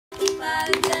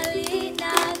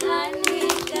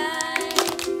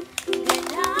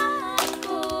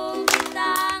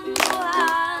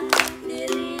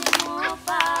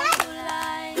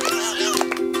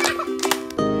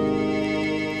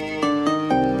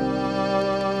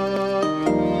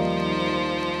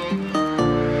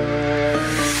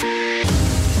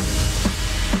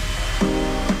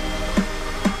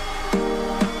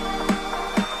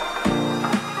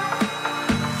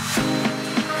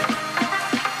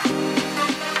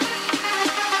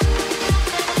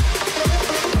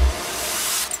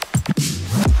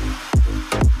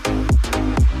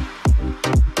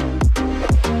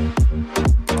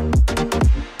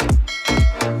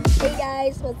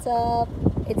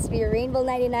it's me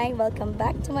Rainbow99. Welcome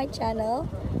back to my channel.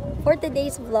 For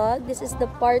today's vlog, this is the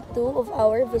part 2 of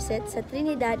our visit sa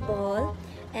Trinidad, Bohol.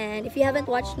 And if you haven't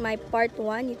watched my part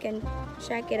 1, you can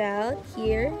check it out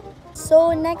here.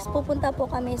 So next, pupunta po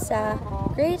kami sa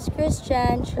Grace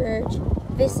Christian Church,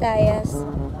 Visayas,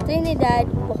 Trinidad,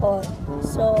 Bohol.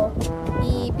 So,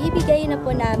 ibibigay na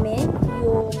po namin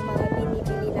yung mga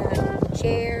binibili na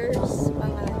chairs,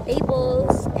 mga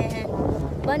tables, and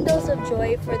bundles of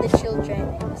joy for the children.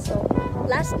 So,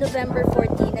 last November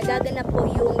 14, nagaganap po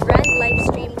yung grand live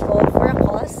stream ko for a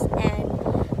cause, and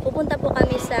pupunta po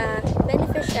kami sa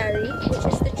beneficiary, which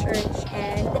is the church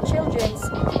and the children's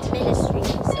ministry.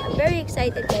 So, I'm very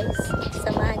excited, guys.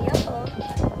 Samahan niyo ako.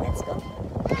 Let's go.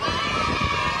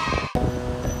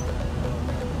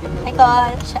 My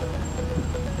gosh.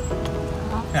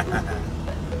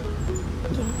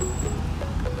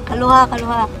 Kaluha,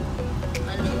 kaluha.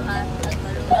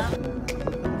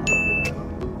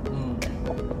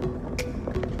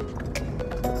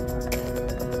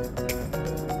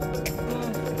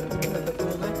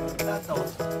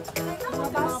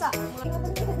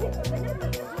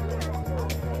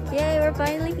 Yay, we're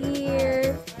finally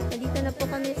here. Nandito na po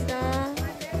kami sa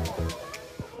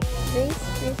Grace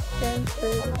Christian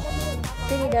Church,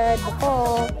 Trinidad,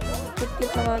 Bohol.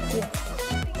 Cute-cute na mga kids.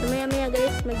 So maya-maya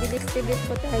guys, mag-distribute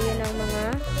po tayo ng mga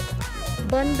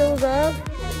bundles of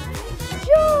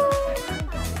joy.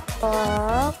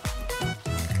 Oh.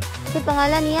 Si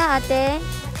pangalan niya, ate?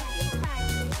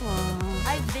 Wow.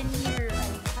 I've been here.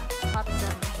 I hot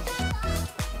them.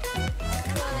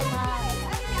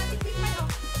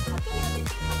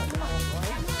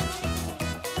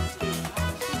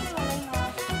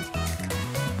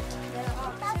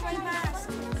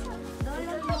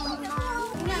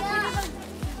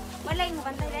 Walay mo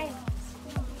bantay dai.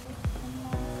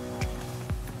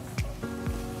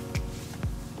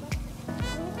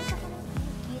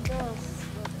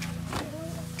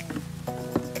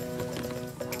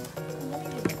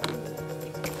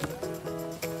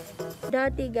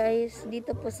 Dati guys,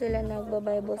 dito po sila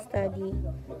nagba-Bible study.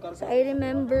 So I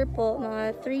remember po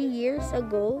mga 3 years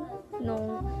ago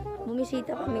nung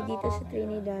bumisita kami dito sa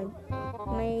Trinidad.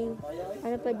 May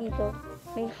ano pa dito,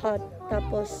 may hut,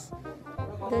 tapos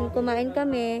doon kumain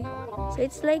kami. So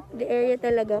it's like the area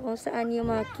talaga kung saan yung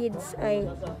mga kids ay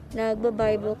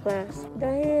nagba-Bible class.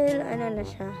 Dahil ano na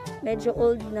siya, medyo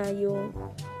old na yung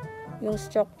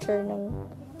structure ng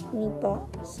nipa.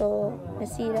 So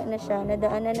nasira na siya,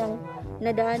 nadaanan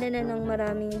na ng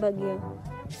maraming bagyo.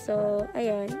 So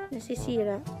ayan,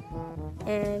 nasisira.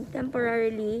 And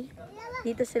temporarily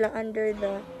dito sila under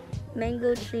the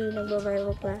mango tree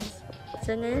nagba-Bible class.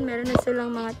 So ngayon meron na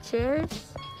silang mga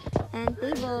chairs and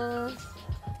tables.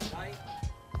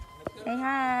 Say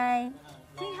hi.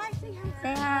 Say hi, say hi.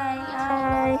 Say hi.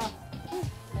 Hi.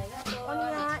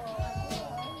 Unya.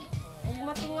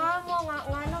 Matunga mo nga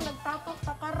ngano nagtapok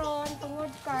ta karon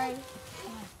tungod kay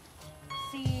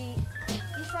si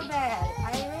Isabel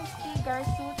Iris T.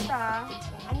 Garsuta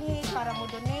ani para mo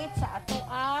donate sa ato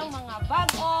ang mga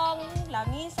bagong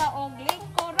lamisa og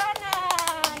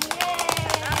lingkuranan. Yay!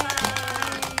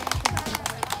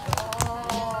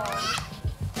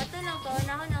 Ato lang ko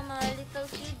na ako ng mga little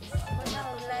kids. Ako na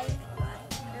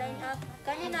line up.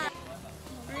 Kanina,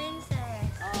 princess.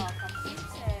 Oh,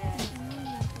 princess.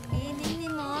 Hindi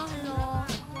mo, hello.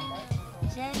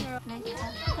 General.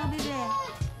 Ito, bebe.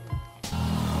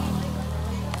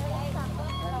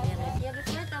 Yeah,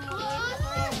 before tamo ko ito.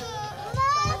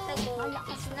 Matago.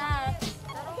 Snacks.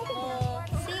 O,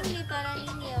 sing ni para ni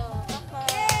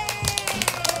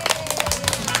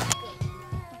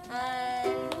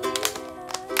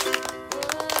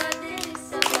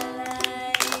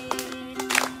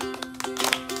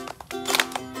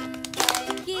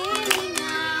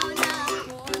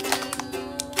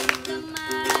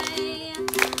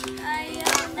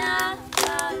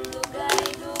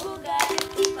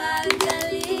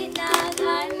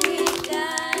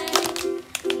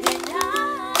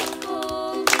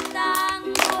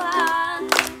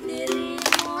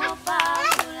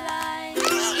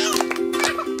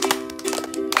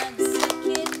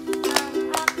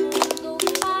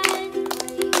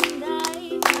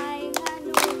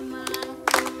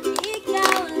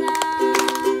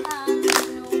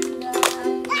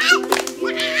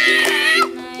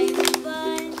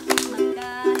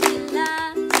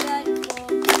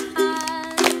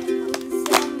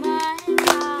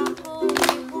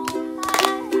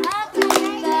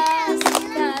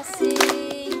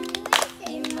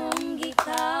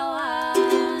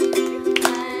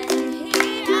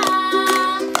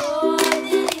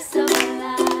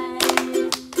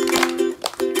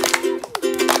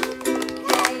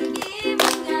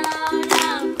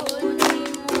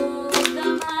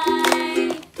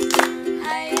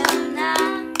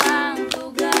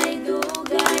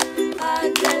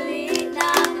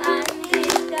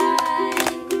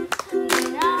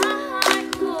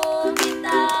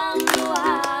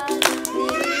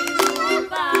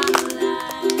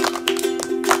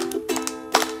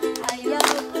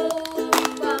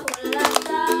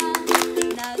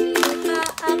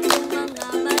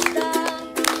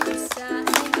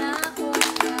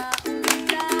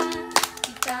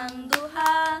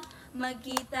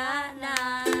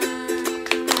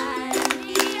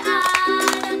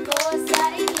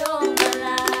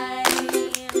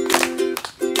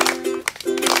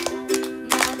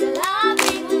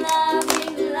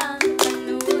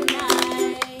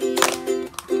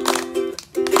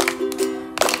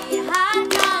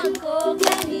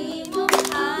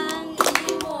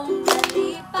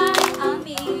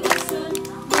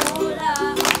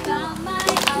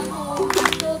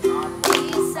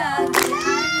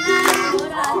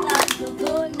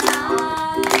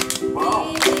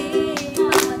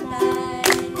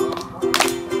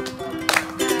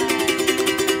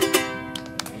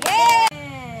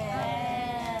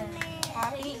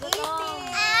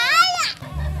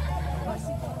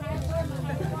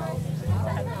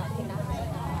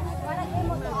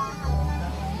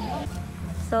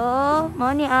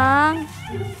Mao ni ang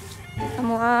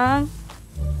amuang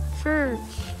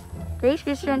church. Grace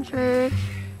Christian Church,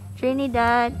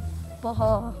 Trinidad,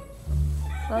 Bohol.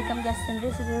 Welcome guests and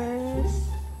visitors.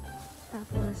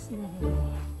 Tapos dito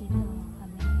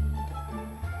kami.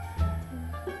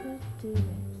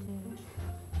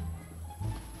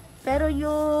 Pero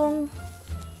yung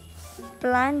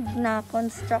planned na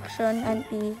construction,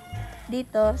 auntie,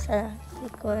 dito sa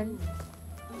likod.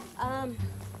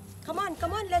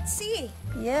 Come on, let's see.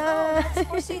 Yeah. Let's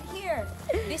proceed here.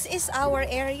 This is our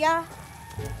area.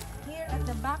 Here at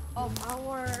the back of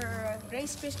our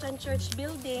Grace Christian Church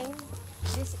building,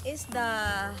 this is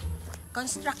the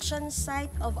construction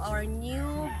site of our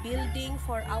new building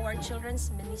for our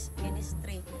children's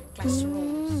ministry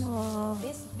classrooms. Wow.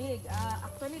 This big,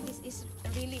 actually this is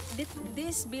really,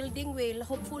 this building will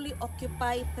hopefully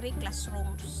occupy 3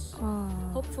 classrooms.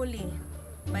 Hopefully,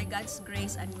 by God's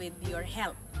grace and with your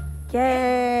help.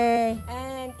 Yay!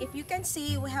 And if you can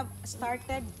see, we have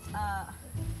started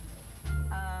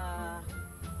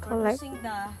producing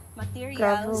the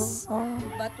materials,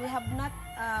 but we have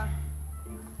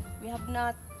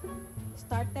not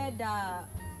started the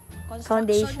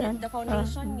construction, the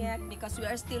foundation yet, because we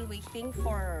are still waiting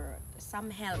for some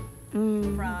help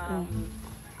from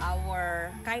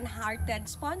our kind-hearted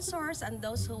sponsors and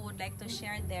those who would like to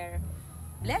share their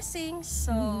blessings.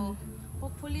 So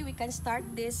hopefully we can start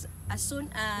this as soon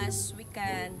as we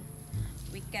can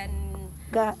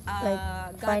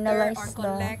gather or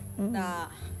collect the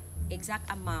exact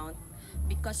amount,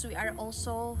 because we are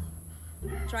also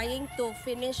trying to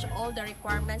finish all the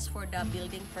requirements for the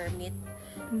building permit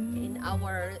in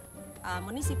our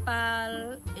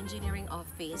municipal engineering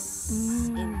office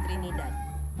in Trinidad.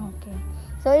 Okay.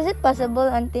 So is it possible,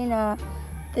 auntie, na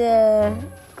the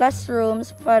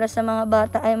classrooms para sa mga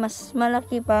bata ay mas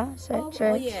malaki pa sa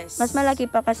church? Yes. Mas malaki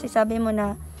pa kasi sabi mo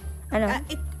na ano?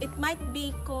 It might be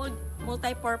called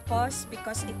multi-purpose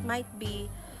because it might be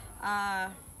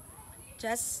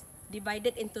just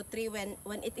divided into 3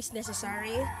 when it is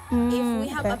necessary. If we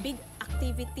have a big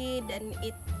activity, then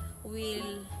it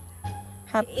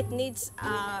needs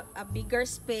a bigger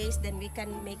space, then we can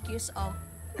make use of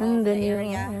the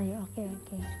area. Okay.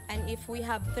 And if we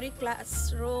have 3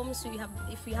 classrooms,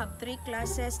 if we have 3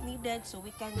 classes needed, so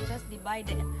we can just divide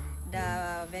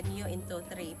the venue into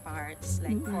 3 parts,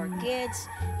 like for kids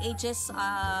ages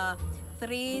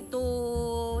 3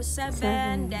 to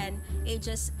 7, then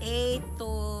ages 8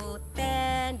 to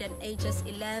 10, then ages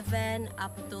 11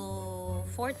 up to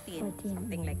 14,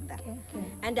 something like that. Okay.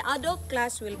 And the adult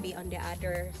class will be on the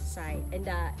other side, and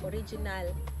the original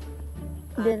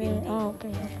building.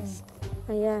 Okay.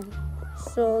 Ayan.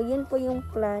 So, yun po yung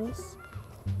plans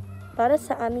para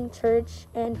sa aming church,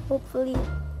 and hopefully,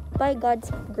 by God's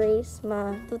grace,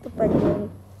 matutupad yun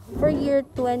for year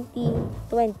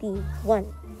 2021.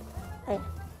 Ayan.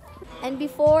 And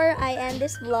before I end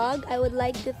this vlog, I would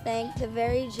like to thank the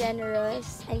very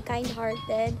generous and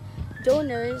kind-hearted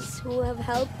donors who have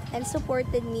helped and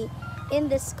supported me in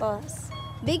this cause.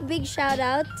 Big shout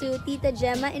out to Tita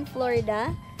Gemma in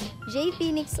Florida, J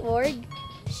Phoenix Org,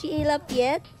 Sheila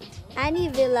Piet, Annie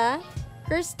Villa,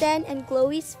 Kirsten and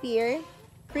Chloe Spear,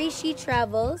 Krishi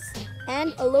Travels,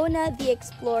 and Alona the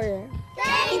Explorer.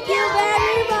 Thank you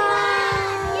very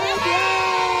much!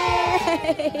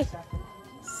 Yay!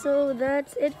 So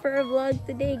that's it for our vlog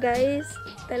today, guys.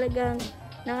 Talagang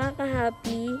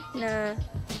nakaka-happy na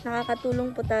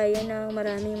nakakatulong po tayo ng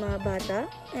maraming mga bata.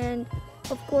 And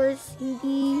of course,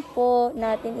 hindi po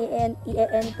natin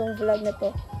i-end tong vlog na to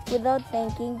without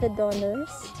thanking the donors,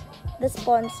 the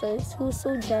sponsors who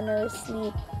so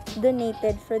generously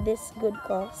donated for this good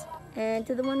cause. And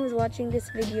to the one who's watching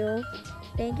this video,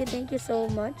 thank you so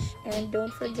much. And don't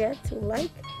forget to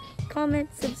like, comment,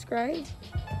 subscribe,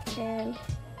 and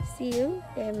see you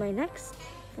in my next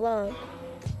vlog.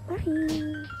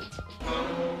 Bye!